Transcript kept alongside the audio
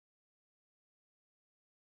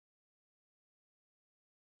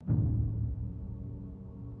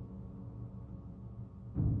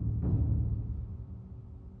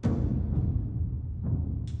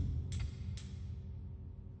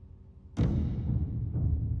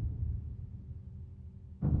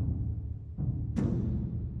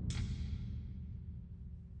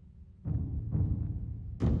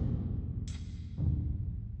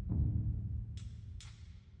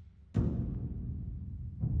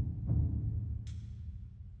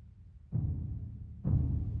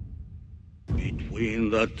Between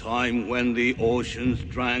the time when the oceans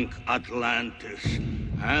drank Atlantis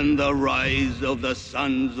and the rise of the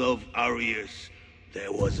sons of Arius,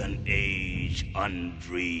 there was an age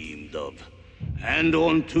undreamed of. And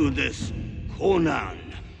unto this,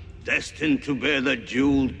 Conan, destined to bear the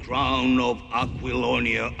jeweled crown of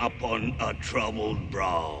Aquilonia upon a troubled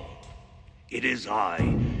brow. It is I,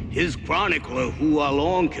 his chronicler, who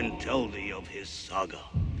alone can tell thee of his saga.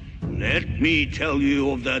 Let me tell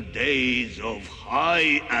you of the days of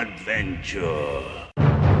high adventure.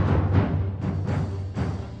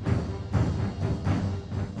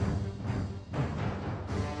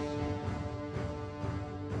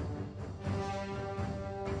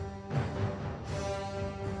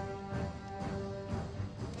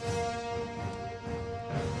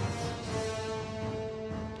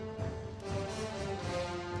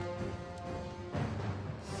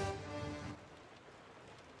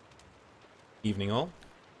 Evening all.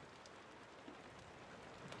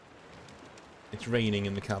 It's raining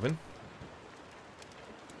in the cabin.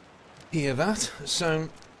 Hear that? So,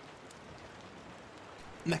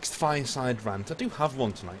 next Fireside rant. I do have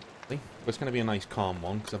one tonight, actually. But it's going to be a nice calm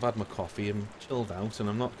one, because I've had my coffee and chilled out, and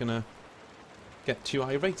I'm not going to get too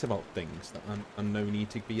irate about things that I'm no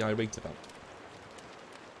need to be irate about.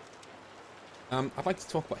 I'd like to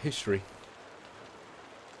talk about history.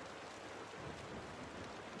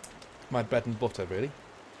 My bread and butter, really.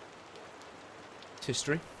 It's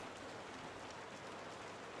history.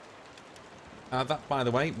 That, by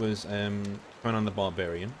the way, was Conan the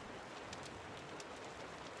Barbarian.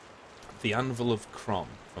 The Anvil of Kron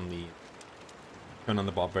from the Conan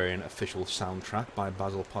the Barbarian official soundtrack by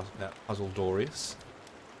Basil Dorius.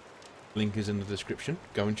 Link is in the description.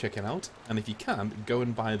 Go and check it out. And if you can, go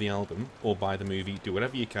and buy the album or buy the movie. Do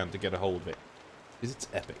whatever you can to get a hold of it, because it's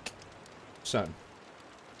epic. So,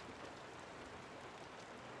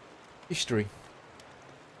 history.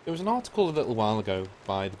 There was an article a little while ago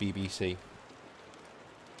by the BBC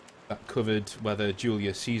that covered whether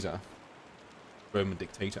Julius Caesar, Roman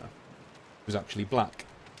dictator, was actually black.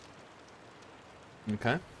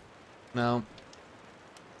 Okay? Now,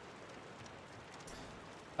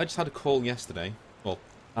 I just had a call yesterday, well,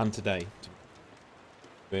 and today,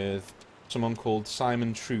 with someone called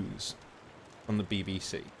Simon Trues from the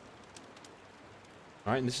BBC.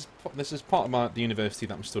 Right, and this is part of the university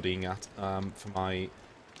that I'm studying at for my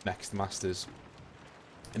next masters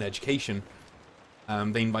in education.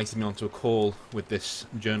 They invited me onto a call with this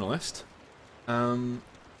journalist to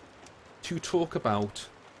talk about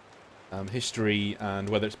history and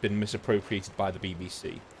whether it's been misappropriated by the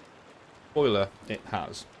BBC. Spoiler, it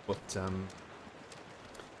has, but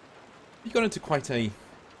he got into quite a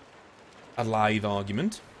live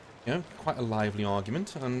argument, you know, quite a lively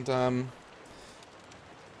argument, and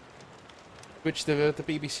which the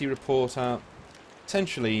BBC reporter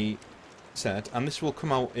essentially said, and this will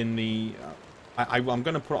come out in the... I'm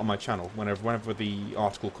going to put it on my channel whenever the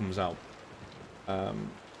article comes out.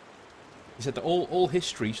 He said that all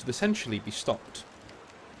history should essentially be stopped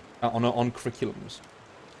on curriculums,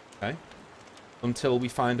 okay? Until we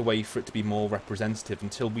find a way for it to be more representative,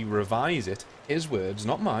 until we revise it, his words,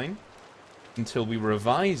 not mine, until we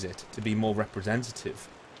revise it to be more representative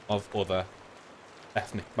of other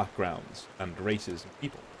ethnic backgrounds and races and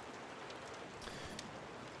people.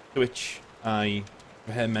 To which I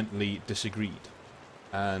vehemently disagreed,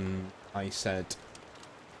 and I said,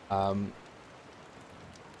 well,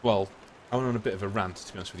 I went on a bit of a rant,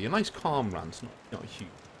 to be honest with you, a nice calm rant, not huge,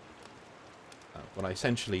 but I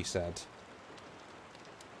essentially said,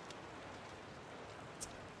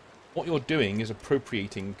 what you're doing is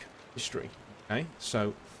appropriating history, okay?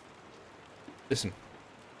 So, listen.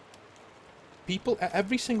 People,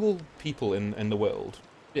 every single people in the world,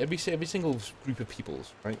 every single group of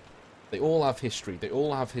peoples, right? They all have history. They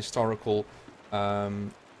all have historical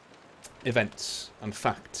events and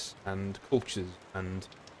facts and cultures and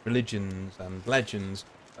religions and legends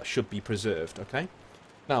that should be preserved. Okay.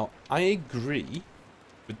 Now, I agree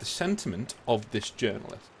with the sentiment of this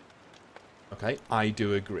journalist. Okay, I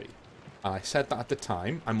do agree. I said that at the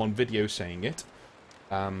time. I'm on video saying it.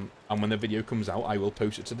 And when the video comes out, I will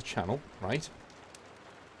post it to the channel, right?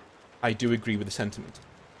 I do agree with the sentiment.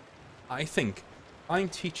 I think I'm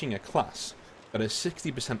teaching a class that is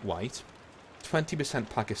 60% white, 20%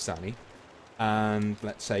 Pakistani, and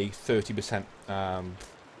let's say 30%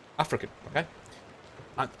 African, okay?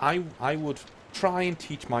 And I would try and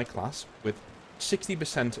teach my class with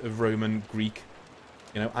 60% of Roman, Greek,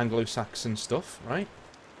 you know, Anglo-Saxon stuff, right?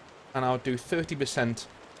 And I would do 30%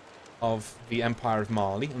 of the Empire of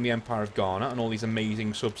Mali and the Empire of Ghana and all these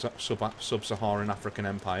amazing sub-Saharan African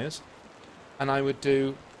empires. And I would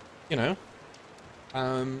do, you know,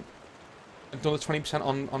 Another 20%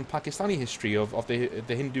 on Pakistani history of the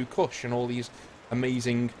Hindu Kush and all these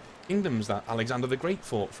amazing kingdoms that Alexander the Great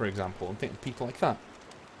fought, for example, and people like that.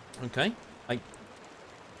 Okay, like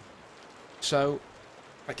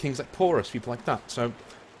kings like Porus, people like that. So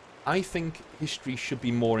I think history should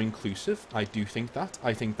be more inclusive. I do think that.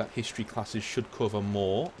 I think that history classes should cover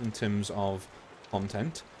more in terms of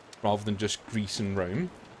content rather than just Greece and Rome.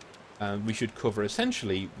 We should cover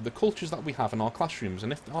essentially the cultures that we have in our classrooms,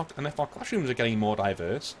 and if our classrooms are getting more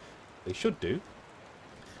diverse, they should do,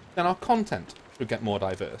 then our content should get more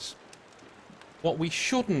diverse. What we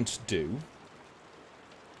shouldn't do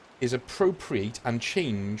is appropriate and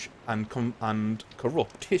change and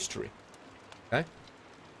corrupt history. Okay?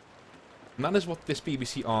 And that is what this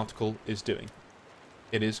BBC article is doing.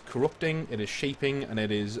 It is corrupting, it is shaping, and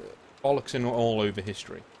it is bollocksing all over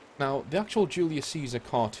history. Now, the actual Julius Caesar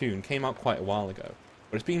cartoon came out quite a while ago,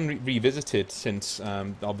 but it's been revisited since,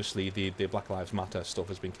 obviously, the Black Lives Matter stuff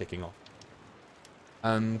has been kicking off.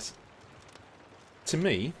 And to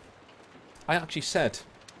me, I actually said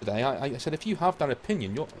today, I said, if you have that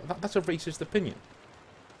opinion, that's a racist opinion.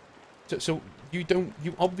 So you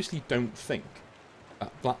obviously don't think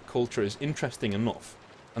that black culture is interesting enough,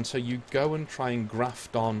 and so you go and try and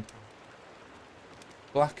graft on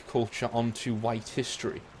black culture onto white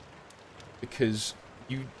history, because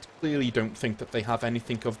you clearly don't think that they have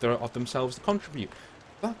anything of themselves to contribute.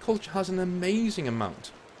 Black culture has an amazing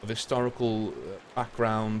amount of historical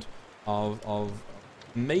background, of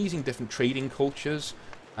amazing different trading cultures,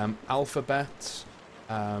 alphabets,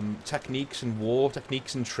 techniques in war,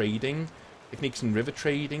 techniques in trading, techniques in river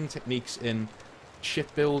trading, techniques in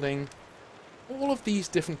shipbuilding, all of these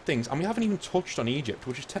different things. And we haven't even touched on Egypt,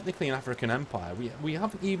 which is technically an African empire. We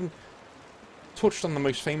haven't even touched on the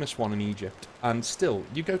most famous one in Egypt, and still,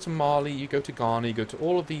 you go to Mali, you go to Ghana, you go to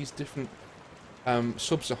all of these different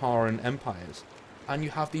sub-Saharan empires, and you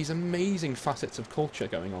have these amazing facets of culture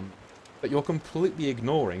going on that you're completely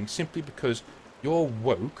ignoring simply because you're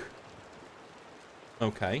woke,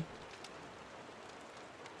 okay,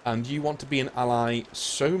 and you want to be an ally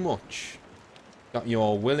so much that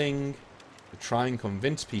you're willing to try and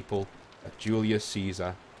convince people that Julius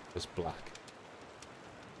Caesar was black.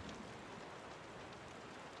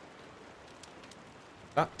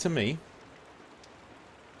 That, to me,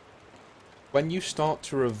 when you start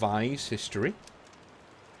to revise history,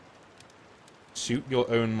 suit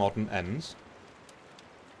your own modern ends,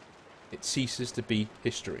 it ceases to be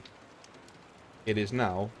history. It is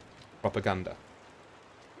now propaganda.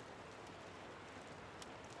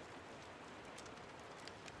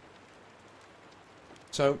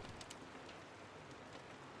 So,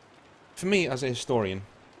 for me as a historian,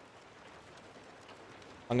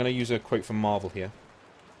 I'm going to use a quote from Marvel here.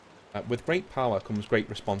 With great power comes great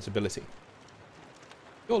responsibility.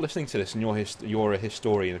 If you're listening to this and you're a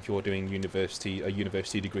historian, if you're doing a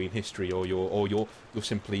university degree in history, or you're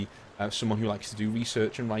simply someone who likes to do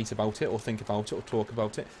research and write about it, or think about it, or talk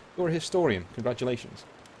about it, you're a historian. Congratulations.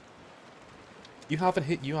 You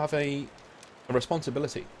have a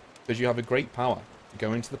responsibility, because you have a great power to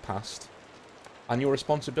go into the past, and your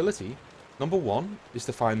responsibility, number one, is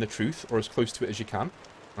to find the truth, or as close to it as you can,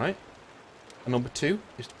 right? And number two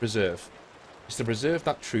is to preserve. Is to preserve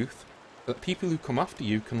that truth so that people who come after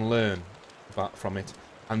you can learn from it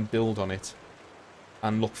and build on it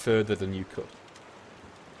and look further than you could.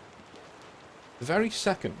 The very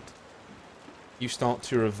second you start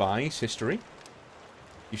to revise history,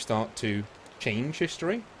 you start to change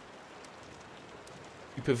history,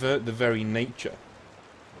 you pervert the very nature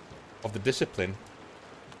of the discipline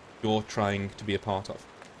you're trying to be a part of.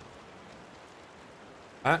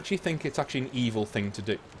 I actually think it's actually an evil thing to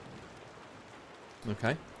do.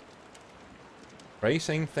 Okay? Very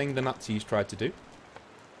same thing the Nazis tried to do.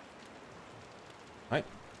 Right?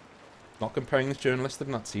 Not comparing this journalist to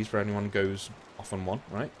the Nazis for anyone who goes off on one,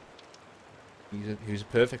 right? He's a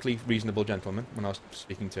perfectly reasonable gentleman when I was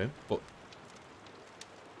speaking to him, but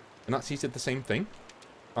the Nazis did the same thing.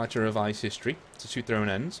 Tried to revise history to suit their own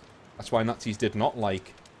ends. That's why Nazis did not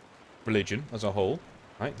like religion as a whole.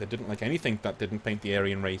 Right? They didn't like anything that didn't paint the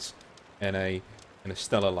Aryan race in a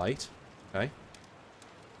stellar light. Okay?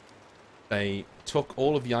 They took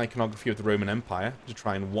all of the iconography of the Roman Empire to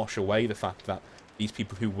try and wash away the fact that these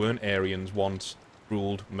people who weren't Aryans once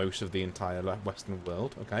ruled most of the entire Western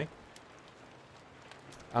world. Okay?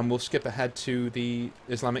 And we'll skip ahead to the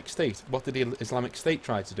Islamic State. What did the Islamic State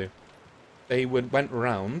try to do? They went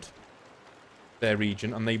around their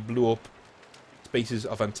region and they blew up spaces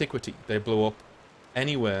of antiquity. They blew up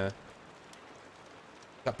anywhere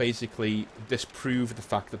that basically disproved the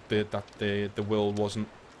fact that the world wasn't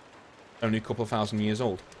only a couple of thousand years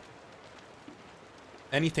old.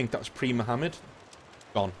 Anything that's pre-Muhammad,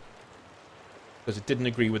 gone. Because it didn't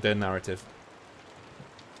agree with their narrative.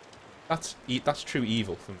 That's true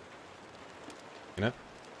evil for me. You know?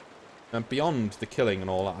 And beyond the killing and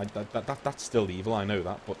all that, that's still evil, I know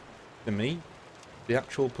that, but to me, the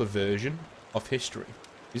actual perversion of history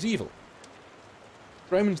is evil.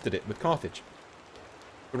 The Romans did it with Carthage.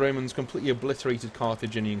 The Romans completely obliterated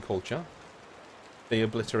Carthaginian culture. They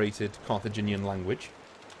obliterated Carthaginian language.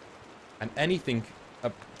 And anything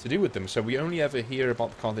to do with them. So we only ever hear about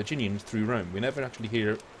the Carthaginians through Rome. We never actually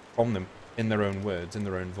hear from them in their own words, in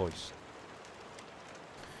their own voice.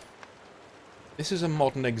 This is a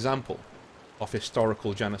modern example of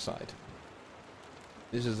historical genocide.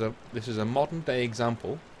 This is a modern day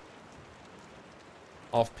example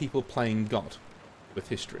of people playing God with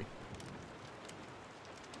history.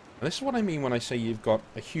 And this is what I mean when I say you've got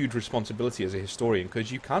a huge responsibility as a historian,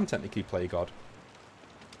 because you can technically play God.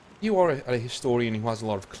 You are a historian who has a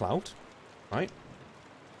lot of clout, right?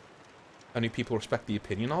 And who people respect the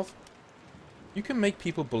opinion of. You can make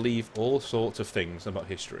people believe all sorts of things about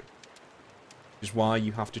history. Which is why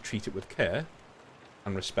you have to treat it with care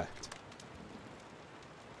and respect.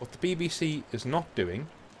 What the BBC is not doing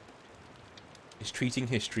is treating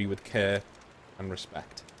history with care and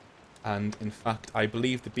respect. And in fact, I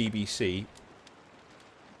believe the BBC,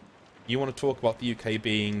 you want to talk about the UK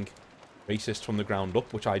being racist from the ground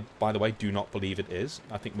up, which I, by the way, do not believe it is.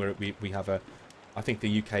 I think I think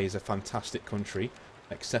the UK is a fantastic country,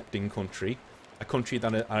 accepting country, a country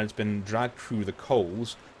that has been dragged through the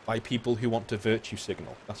coals by people who want to virtue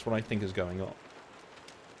signal. That's what I think is going on.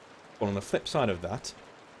 But on the flip side of that,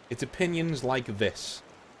 it's opinions like this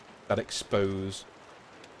that expose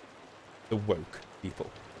the woke people.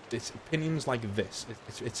 It's opinions like this.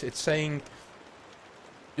 It's saying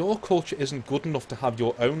your culture isn't good enough to have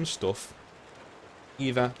your own stuff,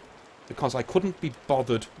 either because I couldn't be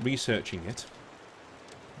bothered researching it,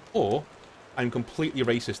 or I'm completely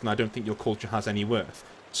racist and I don't think your culture has any worth.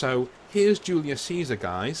 So here's Julius Caesar,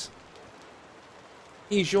 guys.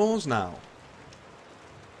 He's yours now.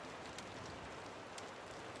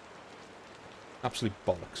 Absolute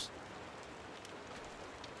bollocks.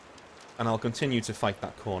 And I'll continue to fight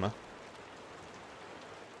that corner.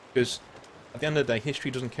 Because at the end of the day,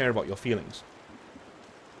 history doesn't care about your feelings.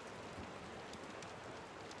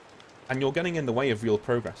 And you're getting in the way of real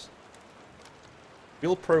progress.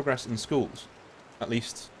 Real progress in schools, at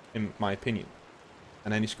least in my opinion,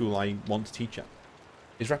 and any school I want to teach at,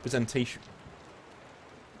 is representation.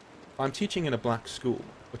 I'm teaching in a black school,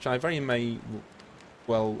 which I very may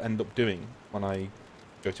well end up doing when I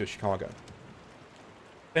go to Chicago.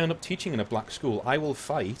 If I end up teaching in a black school, I will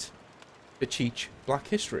fight to teach black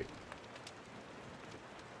history.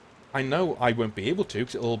 I know I won't be able to,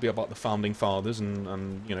 because it'll all be about the founding fathers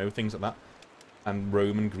and you know, things like that, and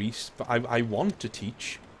Rome and Greece, but I want to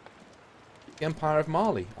teach the Empire of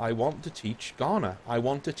Mali. I want to teach Ghana. I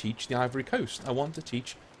want to teach the Ivory Coast. I want to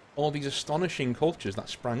teach all these astonishing cultures that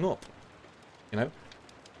sprang up. You know?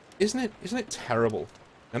 Isn't it terrible?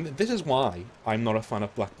 And this is why I'm not a fan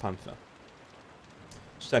of Black Panther.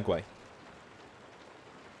 Segue.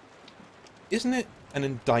 Isn't it an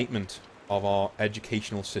indictment of our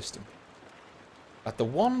educational system that the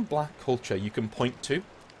one black culture you can point to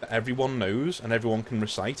that everyone knows and everyone can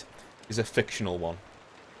recite is a fictional one?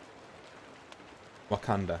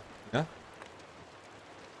 Wakanda, yeah?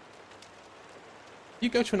 You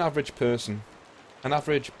go to an average person, an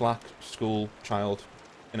average black school child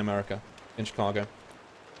in America, in Chicago,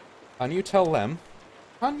 and you tell them,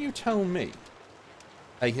 can you tell me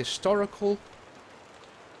a historical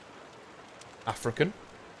African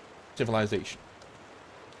civilization?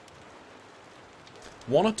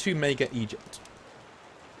 One or two may get Egypt.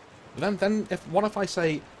 But then what if I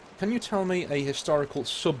say, can you tell me a historical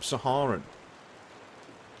sub-Saharan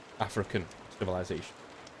African civilization?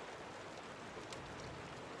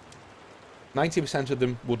 90% of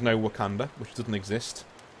them would know Wakanda, which doesn't exist.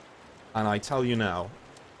 And I tell you now,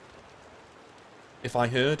 if I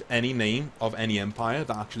heard any name of any empire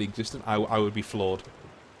that actually existed, I would be floored.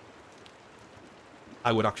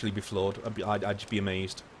 I would actually be floored. I'd just be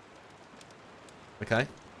amazed. Okay?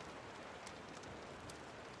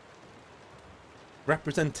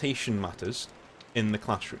 Representation matters in the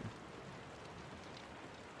classroom.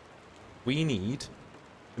 We need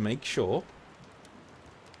to make sure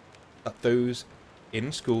that those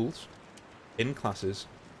in schools, in classes,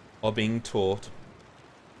 are being taught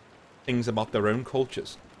things about their own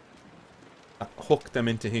cultures that hook them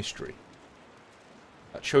into history,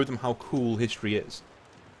 that show them how cool history is,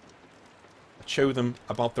 that show them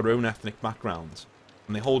about their own ethnic backgrounds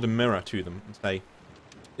and they hold a mirror to them and say,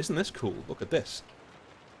 isn't this cool? Look at this.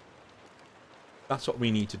 That's what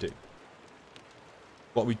we need to do.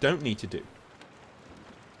 What we don't need to do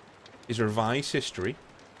is revise history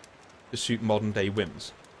to suit modern day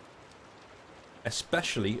whims.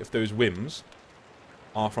 Especially if those whims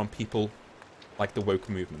are from people like the woke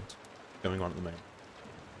movement going on at the moment.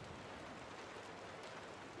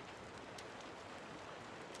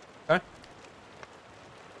 Okay.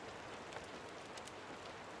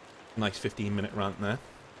 Nice 15-minute rant there.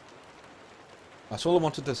 That's all I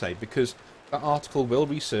wanted to say, because that article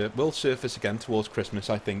will surface again towards Christmas,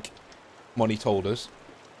 I think, what he told us.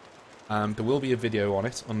 There will be a video on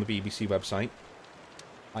it on the BBC website.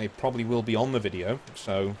 I probably will be on the video,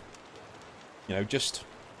 so, you know, just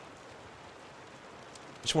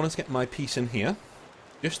wanted to get my piece in here,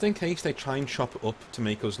 just in case they try and chop it up to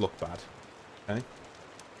make us look bad. Okay?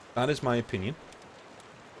 That is my opinion.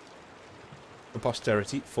 For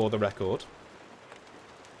posterity, for the record.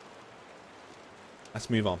 Let's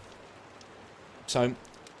move on. So,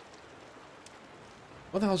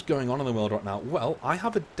 what the hell's going on in the world right now? Well, I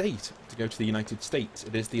have a date to go to the United States.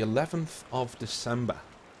 It is the 11th of December,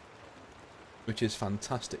 which is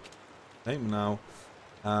fantastic. Okay, now,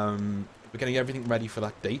 we're getting everything ready for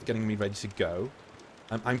that date, getting me ready to go.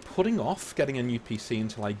 I'm putting off getting a new PC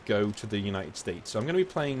until I go to the United States. So I'm going to be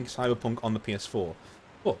playing Cyberpunk on the PS4.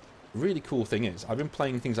 But the really cool thing is, I've been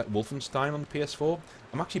playing things like Wolfenstein on the PS4.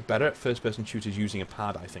 I'm actually better at first-person shooters using a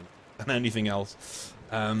pad, I think, than anything else.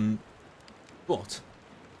 But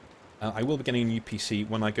I will be getting a new PC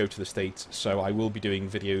when I go to the States, so I will be doing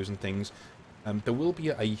videos and things. There will be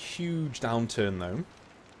a huge downturn, though,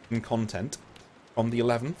 in content from the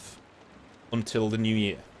 11th until the new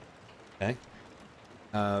year. Okay?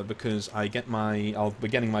 Because I'll be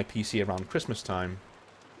getting my PC around Christmas time,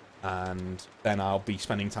 and then I'll be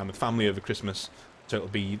spending time with family over Christmas, so it'll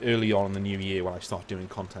be early on in the new year when I start doing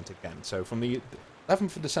content again. So from the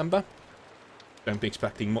 11th of December, don't be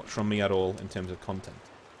expecting much from me at all in terms of content.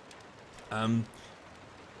 Another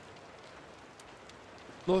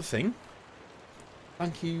thing,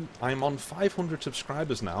 thank you, I'm on 500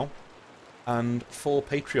 subscribers now, and 4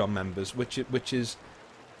 Patreon members, which is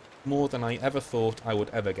more than I ever thought I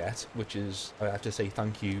would ever get, which is, I have to say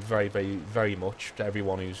thank you very, very, very much to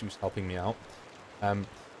everyone who's helping me out. You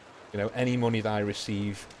know, any money that I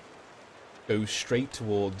receive goes straight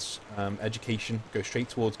towards education, goes straight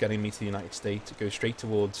towards getting me to the United States, it goes straight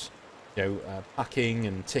towards, you know, packing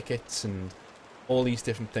and tickets and all these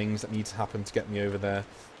different things that need to happen to get me over there.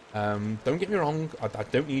 Don't get me wrong, I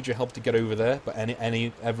don't need your help to get over there, but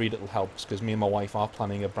every little helps, because me and my wife are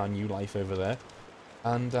planning a brand new life over there.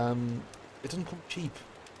 And it doesn't come cheap.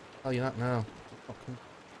 I'll tell you that now.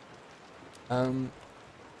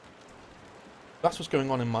 That's what's going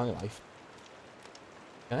on in my life.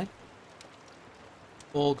 Okay?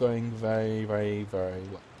 All going very, very, very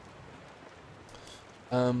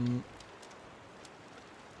well.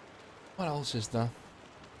 What else is there?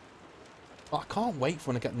 Well, I can't wait for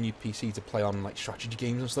when I get the new PC to play on like strategy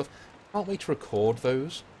games and stuff. I can't wait to record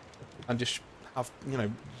those and just have, you know,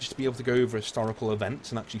 just to be able to go over historical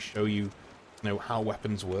events and actually show you, you know, how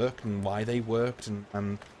weapons work and why they worked, and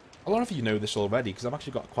a lot of you know this already because I've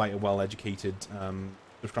actually got quite a well-educated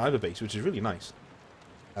subscriber base, which is really nice.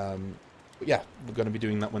 But yeah, we're going to be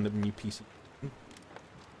doing that when the new PC.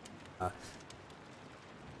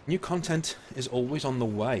 New content is always on the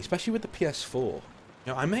way, especially with the PS4.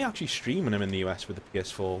 You know, I may actually stream when I'm in the US with the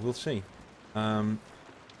PS4. We'll see,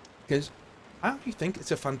 because I actually think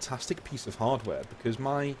it's a fantastic piece of hardware, because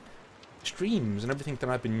my streams and everything that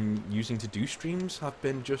I've been using to do streams have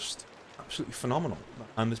been just absolutely phenomenal.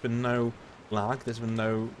 And there's been no lag, there's been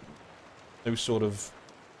no sort of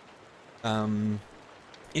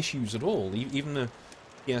issues at all. Even the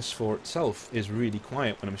PS4 itself is really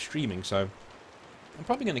quiet when I'm streaming, so I'm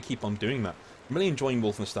probably going to keep on doing that. I'm really enjoying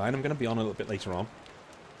Wolfenstein. I'm going to be on a little bit later on.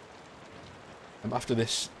 After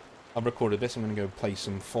this, I've recorded this, I'm going to go play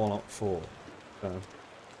some Fallout 4. So.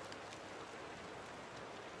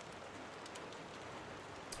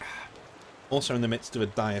 Also in the midst of a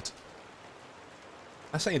diet.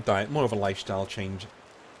 I say a diet, more of a lifestyle change.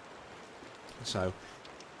 So,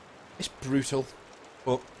 it's brutal,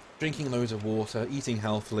 but drinking loads of water, eating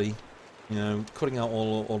healthily, you know, cutting out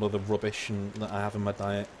all of the rubbish that I have in my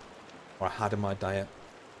diet, or I had in my diet.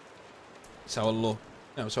 So I'll look,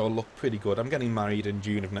 you know, so I'll look pretty good. I'm getting married in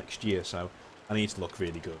June of next year, so I need to look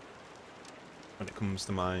really good when it comes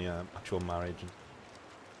to my actual marriage.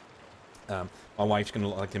 My wife's going to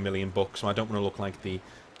look like $1,000,000, so I don't want to look like the, you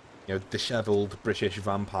know, dishevelled British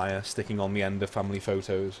vampire sticking on the end of family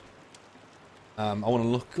photos. I want to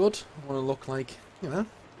look good. I want to look like, you know,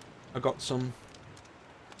 I got something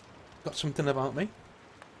about me.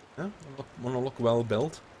 Yeah, I want to look well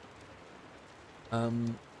built.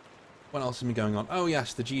 What else has been going on? Oh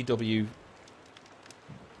yes, the GW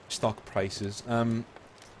stock prices.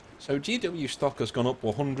 So GW stock has gone up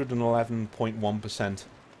 111.1%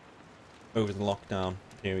 over the lockdown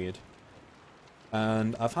period.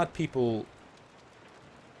 And I've had people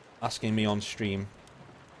asking me on stream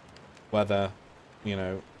whether, you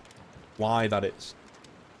know, why that is.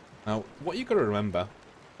 Now, what you've got to remember,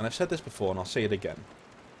 and I've said this before and I'll say it again,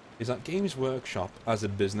 is that Games Workshop as a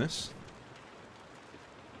business,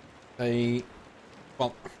 well,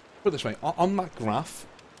 put it this way, on that graph,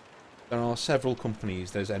 there are several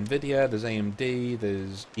companies. There's Nvidia, there's AMD,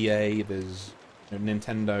 there's EA, there's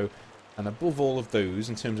Nintendo, and above all of those,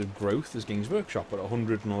 in terms of growth, there's Games Workshop at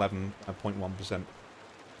 111.1%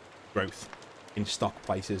 growth in stock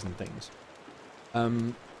prices and things.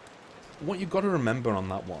 What you've got to remember on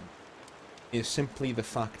that one is simply the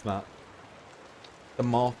fact that the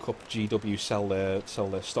markup GW sell their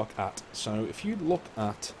stock at. So if you look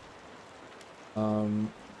at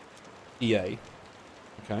EA,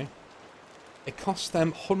 okay, it costs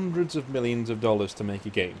them hundreds of millions of dollars to make a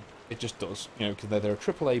game. It just does, you know, because they're a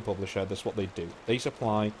AAA publisher. That's what they do. They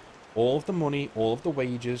supply all of the money, all of the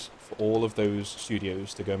wages for all of those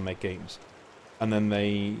studios to go and make games, and then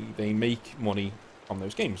they make money from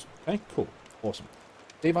those games. Okay, cool, awesome.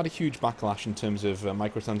 They've had a huge backlash in terms of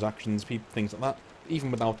microtransactions, things like that.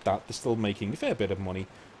 Even without that, they're still making a fair bit of money.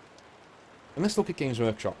 And let's look at Games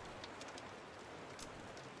Workshop.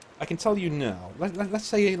 I can tell you now. Let's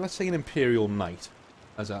say an Imperial Knight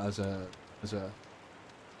as an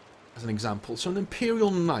example. So an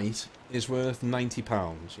Imperial Knight is worth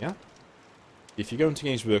 £90. Yeah. If you go into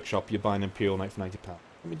Games Workshop, you buy an Imperial Knight for £90. Let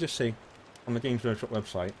me just see on the Games Workshop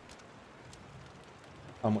website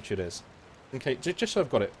how much it is. Okay, just so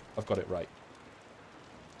I've got it right.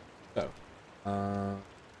 So,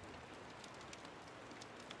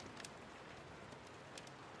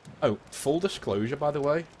 oh, full disclosure, by the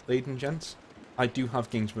way, ladies and gents, I do have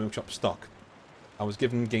Games Workshop stock. I was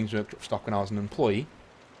given Games Workshop stock when I was an employee,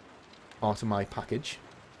 part of my package,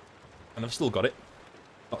 and I've still got it.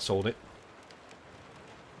 Not sold it.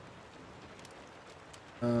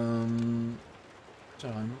 So I'm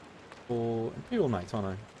for Imperial Knight, aren't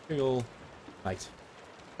I? Imperial Knight.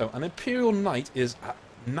 So an Imperial Knight is at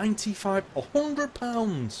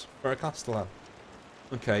 £100 for a Castellan.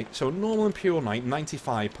 Okay, so a normal Imperial Knight,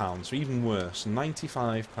 £95, so even worse,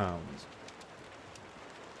 £95.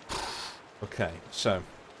 Okay, so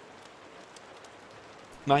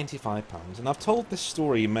 £95, and I've told this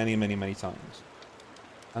story many times.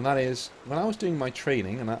 And that is, when I was doing my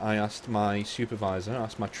training, and I asked my supervisor, I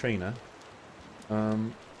asked my trainer,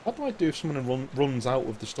 what do I do if someone runs out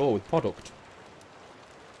of the store with product?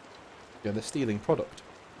 Yeah, they're stealing product.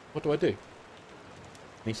 What do I do? And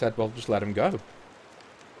he said, well, just let them go.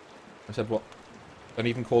 I said, well, don't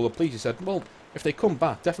even call the police. He said, well, if they come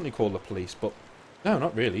back, definitely call the police. But, no,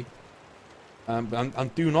 not really.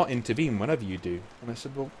 And do not intervene whenever you do. And I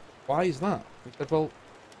said, well, why is that? He said, well,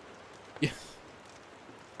 yeah,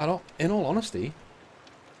 in all honesty,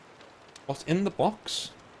 what's in the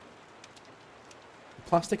box, the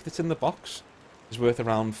plastic that's in the box is worth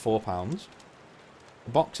around £4.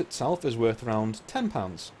 The box itself is worth around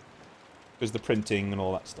 £10. Because the printing and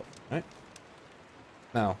all that stuff, right?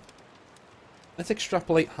 Now, let's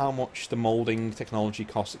extrapolate how much the moulding technology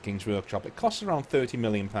costs at Games Workshop. It costs around £30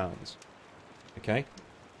 million. Okay?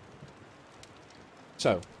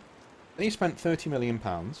 So, they spent £30 million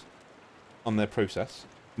on their process,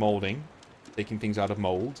 moulding, taking things out of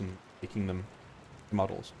moulds and making them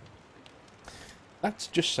models. Let's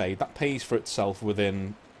just say that pays for itself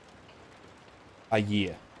within a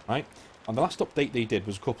year, right? And the last update they did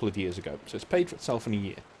was a couple of years ago, so it's paid for itself in a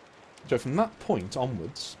year. So from that point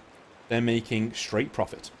onwards, they're making straight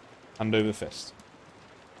profit, hand over fist.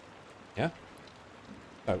 Yeah?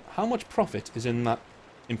 So, how much profit is in that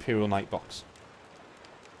Imperial Knight box?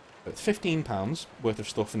 So it's £15 worth of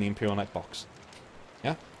stuff in the Imperial Knight box.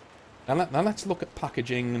 Yeah? Now let's look at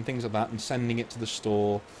packaging and things like that and sending it to the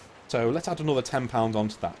store. So let's add another £10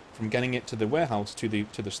 onto that, from getting it to the warehouse to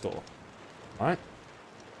the store. Alright?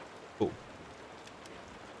 Cool.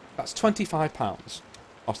 That's £25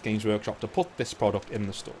 cost Games Workshop to put this product in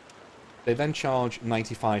the store. They then charge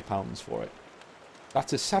 £95 for it.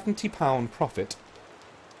 That's a £70 profit,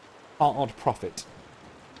 hard profit,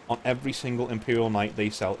 on every single Imperial Knight they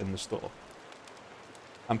sell in the store.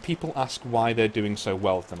 And people ask why they're doing so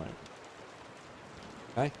well at the moment.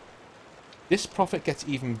 Okay? This profit gets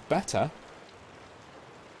even better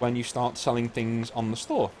when you start selling things on the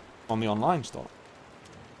store, on the online store.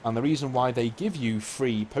 And the reason why they give you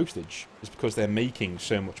free postage is because they're making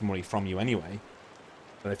so much money from you anyway.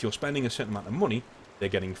 But if you're spending a certain amount of money, they're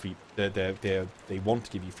getting free. They want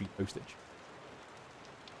to give you free postage.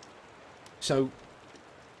 So,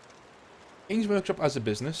 Games Workshop as a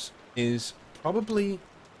business is probably.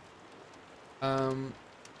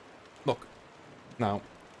 Look, now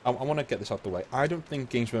I want to get this out the way. I don't think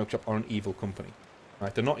Games Workshop are an evil company.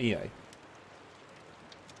 Right? They're not EA.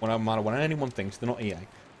 No matter what anyone thinks, they're not EA.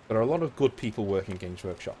 There are a lot of good people working at Games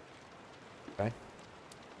Workshop. Okay.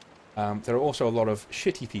 There are also a lot of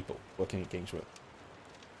shitty people working at Games Workshop.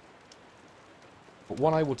 But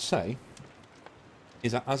what I would say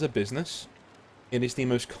is that as a business, it is the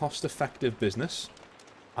most cost-effective business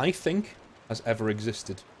I think has ever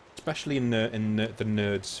existed, especially in the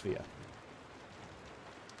nerd sphere.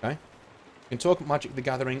 Okay? You can talk Magic the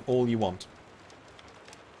Gathering all you want.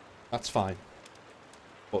 That's fine.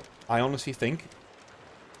 But I honestly think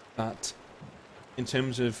that in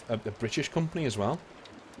terms of a British company as well,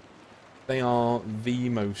 they are the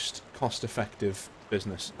most cost-effective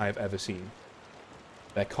business I have ever seen.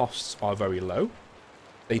 Their costs are very low.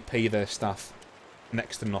 They pay their staff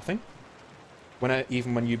next to nothing.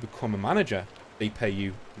 Even when you become a manager, they pay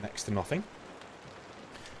you next to nothing.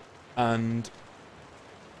 And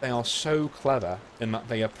they are so clever in that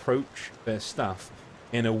they approach their staff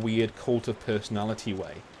in a weird cult of personality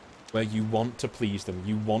way, where you want to please them,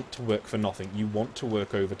 you want to work for nothing, you want to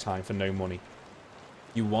work overtime for no money.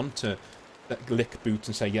 You want to lick boots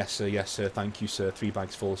and say, yes sir, thank you sir, 3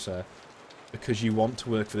 bags full sir, because you want to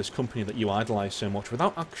work for this company that you idolise so much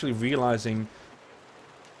without actually realising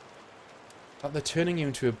that they're turning you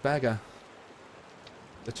into a beggar.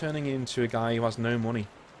 They're turning you into a guy who has no money,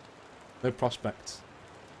 no prospects.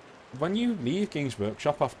 When you leave Games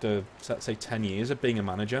Workshop after, let's say, 10 years of being a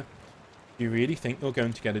manager, do you really think you're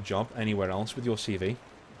going to get a job anywhere else with your CV?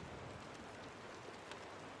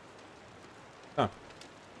 No,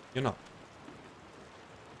 you're not.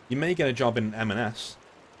 You may get a job in M&S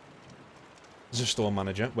as a store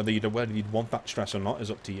manager. Whether you'd want that stress or not is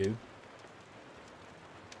up to you.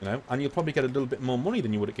 You know, and you'll probably get a little bit more money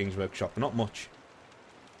than you would at Games Workshop, but not much.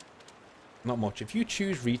 Not much. If you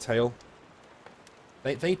choose retail,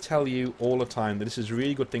 they tell you all the time that this is a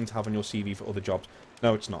really good thing to have on your CV for other jobs.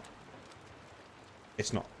 No, it's not.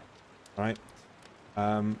 It's not. Alright?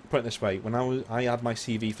 Put it this way, when I had my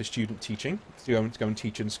CV for student teaching, to go and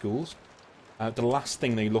teach in schools, the last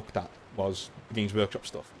thing they looked at was the Games Workshop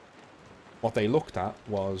stuff. What they looked at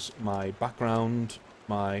was my background,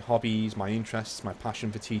 my hobbies, my interests, my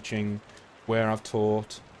passion for teaching, where I've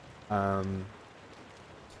taught, and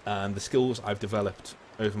the skills I've developed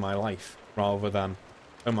over my life, rather than,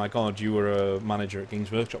 oh my god, you were a manager at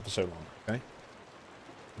Games Workshop for so long, okay?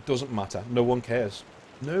 It doesn't matter. No one cares.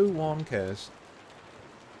 No one cares.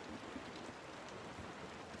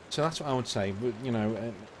 So that's what I would say. You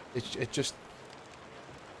know, it's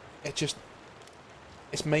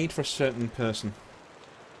made for a certain person.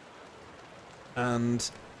 And,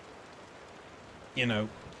 you know,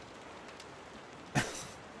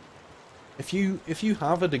 if you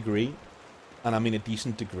have a degree, and I mean a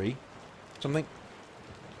decent degree, something,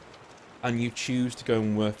 and you choose to go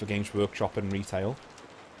and work for Games Workshop and retail,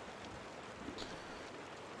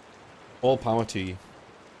 all power to you.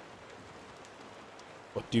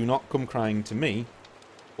 But do not come crying to me,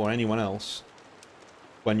 or anyone else,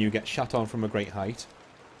 when you get shot on from a great height,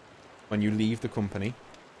 when you leave the company,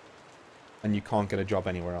 and you can't get a job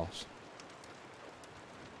anywhere else.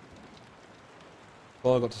 That's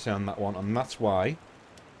all I've got to say on that one, and that's why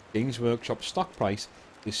Games Workshop stock price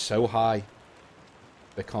is so high.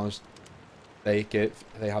 Because they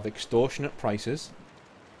have extortionate prices,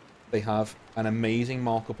 they have an amazing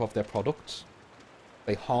markup of their products,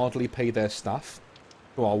 they hardly pay their staff,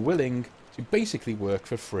 who are willing to basically work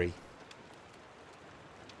for free.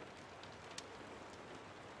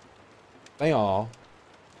 They are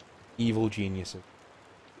evil geniuses.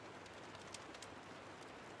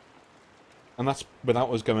 And that's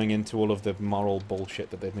without us going into all of the moral bullshit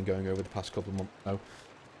that they've been going over the past couple of months. So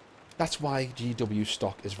that's why GW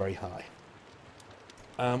stock is very high.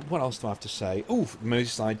 What else do I have to say? Oh,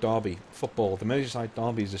 Merseyside Derby. Football. The Merseyside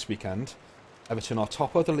Derby is this weekend. Everton are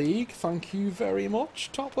top of the league. Thank you very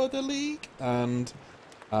much. Top of the league. And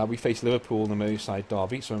we face Liverpool in the Merseyside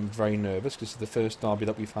Derby, so I'm very nervous because it's the first derby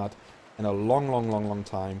that we've had in a long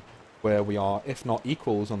time where we are, if not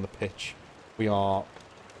equals on the pitch, we are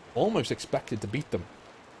almost expected to beat them.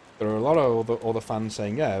 There are a lot of other fans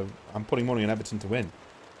saying, yeah, I'm putting money on Everton to win.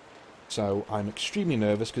 So I'm extremely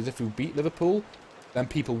nervous because if we beat Liverpool, then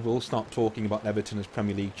people will start talking about Everton as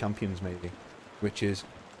Premier League champions maybe, which is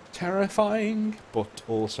terrifying, but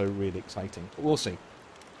also really exciting. But we'll see.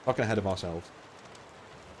 Not getting ahead of ourselves.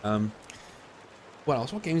 What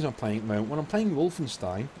else? What games am I playing at the moment? Well, I'm playing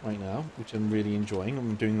Wolfenstein right now, which I'm really enjoying.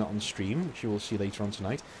 I'm doing that on stream, which you will see later on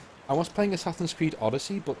tonight. I was playing Assassin's Creed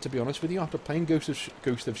Odyssey, but to be honest with you, after playing Ghost of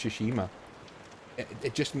Tsushima,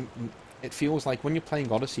 it feels like when you're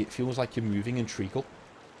playing Odyssey, it feels like you're moving in treacle.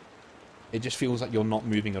 It just feels like you're not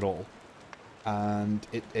moving at all. And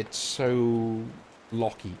it's so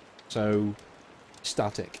locky, so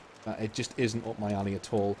static, that it just isn't up my alley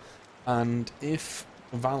at all. And if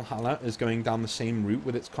Valhalla is going down the same route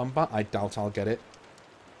with its combat, I doubt I'll get it.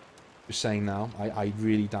 Just saying now, I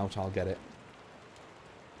really doubt I'll get it.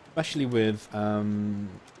 Especially with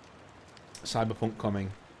Cyberpunk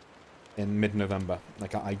coming in mid-November.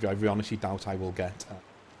 Like, I honestly doubt I will get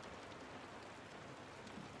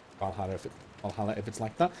Valhalla if it's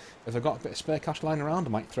like that. If I've got a bit of spare cash lying around, I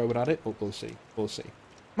might throw it at it, but we'll see. We'll see. I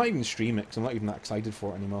might even stream it, because I'm not even that excited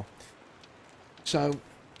for it anymore. So,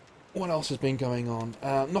 what else has been going on?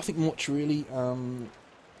 Nothing much, really.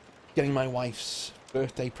 Getting my wife's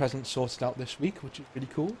birthday present sorted out this week, which is really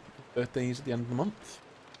cool. Her birthday is at the end of the month.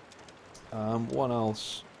 What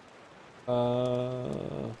else?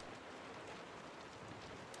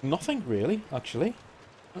 Nothing, really, actually.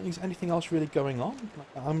 I don't think there's anything else really going on.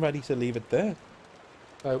 I'm ready to leave it there.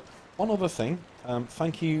 So, one other thing.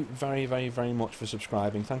 Thank you very, very, very much for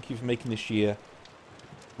subscribing. Thank you for making this year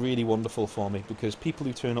really wonderful for me, because people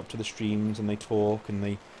who turn up to the streams and they talk and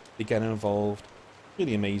they get involved,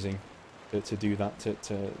 really amazing to do that,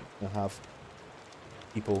 to have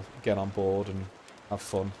people get on board and have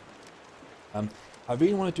fun. I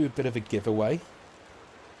really want to do a bit of a giveaway,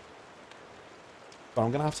 but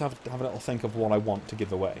I'm going to have a little think of what I want to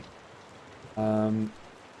give away. I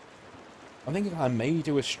think I may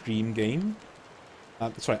do a stream game.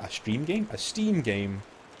 A Steam game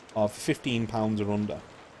of £15 or under.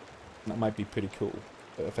 That might be pretty cool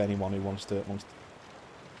if anyone who wants to.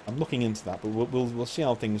 I'm looking into that, but we'll see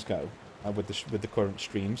how things go with the current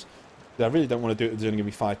streams. I really don't want to do it if there's only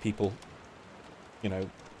going to be 5 people, you know,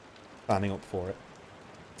 planning up for it.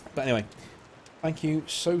 But anyway, thank you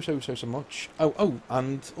so much. Oh,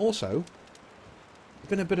 and also, there's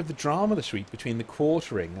been a bit of a drama this week between the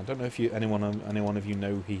Quartering. I don't know if anyone of you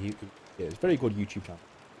know who he is. Very good YouTube channel.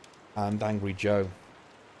 And Angry Joe.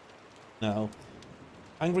 Now,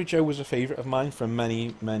 Angry Joe was a favourite of mine for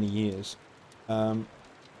many years. But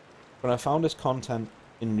I found his content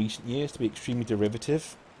in recent years to be extremely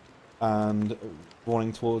derivative and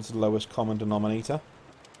running towards the lowest common denominator.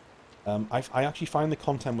 I actually find the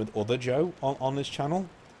content with other Joe on his channel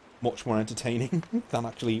much more entertaining than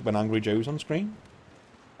actually when Angry Joe's on screen.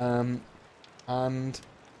 And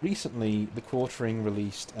recently, the Quartering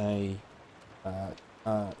released a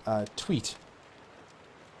tweet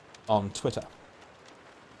on Twitter,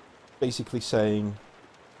 basically saying,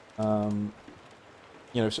 you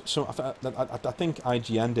know, so I think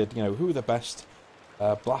IGN did, you know, who are the best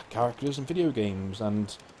black characters in video games,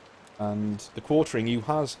 and the Quartering, who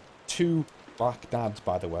has 2 black dads,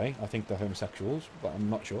 by the way. I think they're homosexuals, but I'm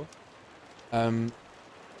not sure.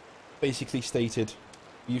 Basically stated,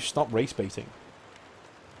 you stop race baiting.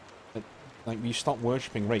 Like, you stop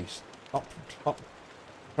worshipping race. Stop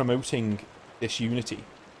promoting disunity.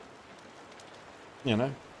 You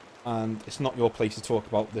know? And it's not your place to talk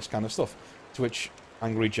about this kind of stuff. To which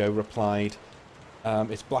Angry Joe replied,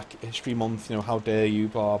 it's Black History Month, you know, how dare you,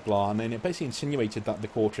 blah blah, and then it basically insinuated that the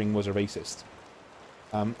Quartering was a racist.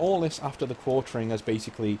 All this after the Quartering has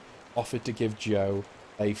basically offered to give Joe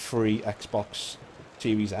a free Xbox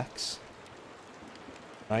Series X,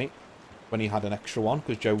 right, when he had an extra one,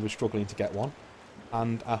 because Joe was struggling to get one,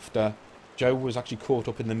 and after Joe was actually caught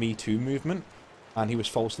up in the Me Too movement, and he was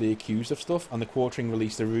falsely accused of stuff, and the Quartering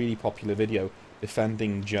released a really popular video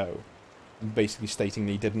defending Joe, basically stating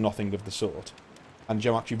that he did nothing of the sort, and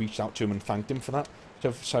Joe actually reached out to him and thanked him for that.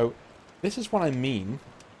 So this is what I mean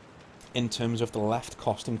in terms of the left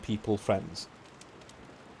costing people friends.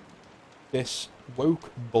 This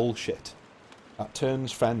woke bullshit that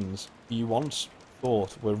turns friends you once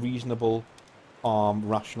thought were reasonable, calm,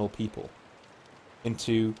 rational people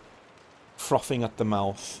into frothing at the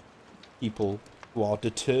mouth people who are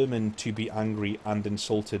determined to be angry and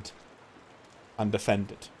insulted and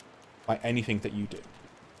offended by anything that you do.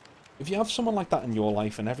 If you have someone like that in your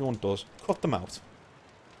life, and everyone does, cut them out.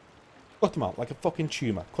 Cut them out like a fucking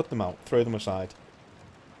tumour. Cut them out. Throw them aside.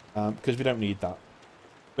 Because we don't need that.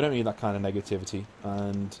 We don't need that kind of negativity.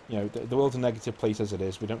 And, you know, the world's a negative place as it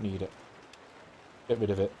is. We don't need it. Get rid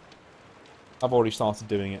of it. I've already started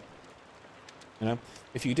doing it. You know?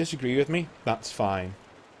 If you disagree with me, that's fine.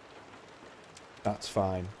 That's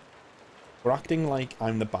fine. for acting like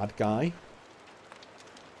I'm the bad guy,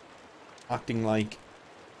 acting like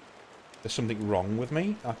there's something wrong with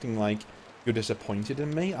me, acting like you're disappointed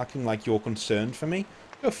in me, acting like you're concerned for me,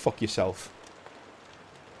 go fuck yourself.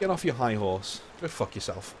 Get off your high horse. Go fuck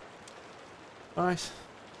yourself. Alright?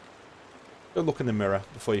 Go look in the mirror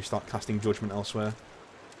before you start casting judgment elsewhere.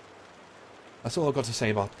 That's all I've got to say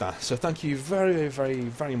about that. So thank you very, very,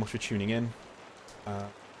 very much for tuning in.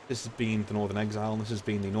 This has been The Northern Exile. This has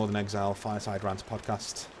been the Northern Exile Fireside Rants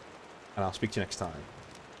podcast. And I'll speak to you next time.